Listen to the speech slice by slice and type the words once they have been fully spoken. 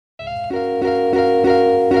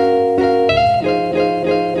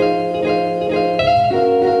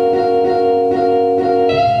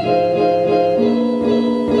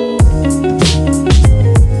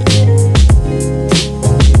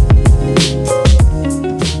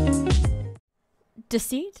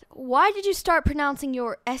Deceit? Why did you start pronouncing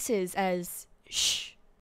your S's as sh?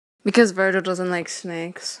 Because Virgil doesn't like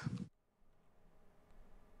snakes.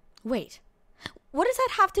 Wait, what does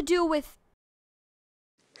that have to do with...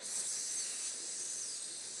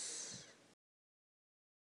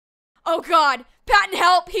 Oh god, Patton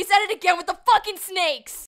help! He said it again with the fucking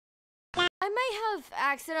snakes! I may have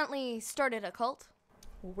accidentally started a cult.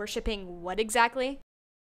 Worshipping what exactly?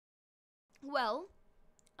 Well,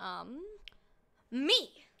 me.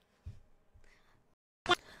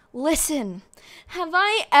 Listen, have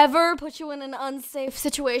I ever put you in an unsafe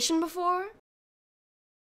situation before?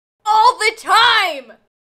 All the time!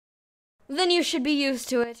 Then you should be used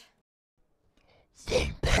to it.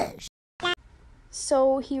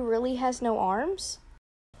 So he really has no arms?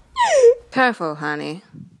 Careful, honey.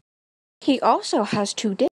 He also has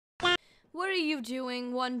 2 dicks. What are you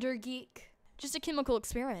doing, Wonder Geek? Just a chemical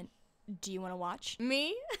experiment. Do you want to watch?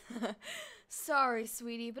 Me? Sorry,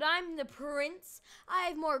 sweetie, but I'm the prince. I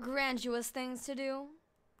have more grandiose things to do.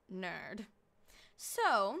 Nerd.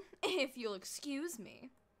 So, if you'll excuse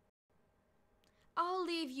me, I'll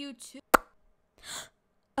leave you to...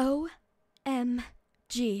 OMG.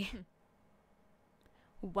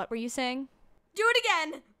 What were you saying? Do it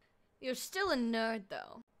again! You're still a nerd,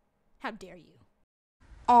 though. How dare you?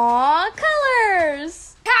 Aw,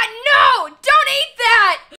 colors! No! Don't eat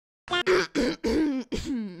that!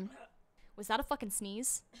 Was that a fucking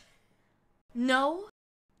sneeze? No.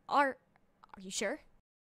 Are you sure?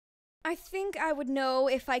 I think I would know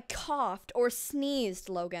if I coughed or sneezed,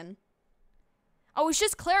 Logan. I was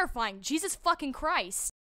just clarifying. Jesus fucking Christ.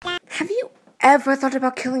 Have you ever thought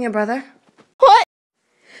about killing your brother? What?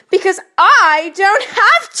 Because I don't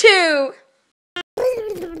have to!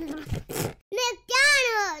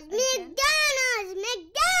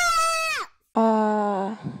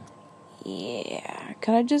 Yeah.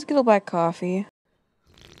 Can I just get a black coffee?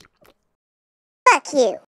 Fuck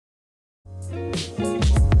you.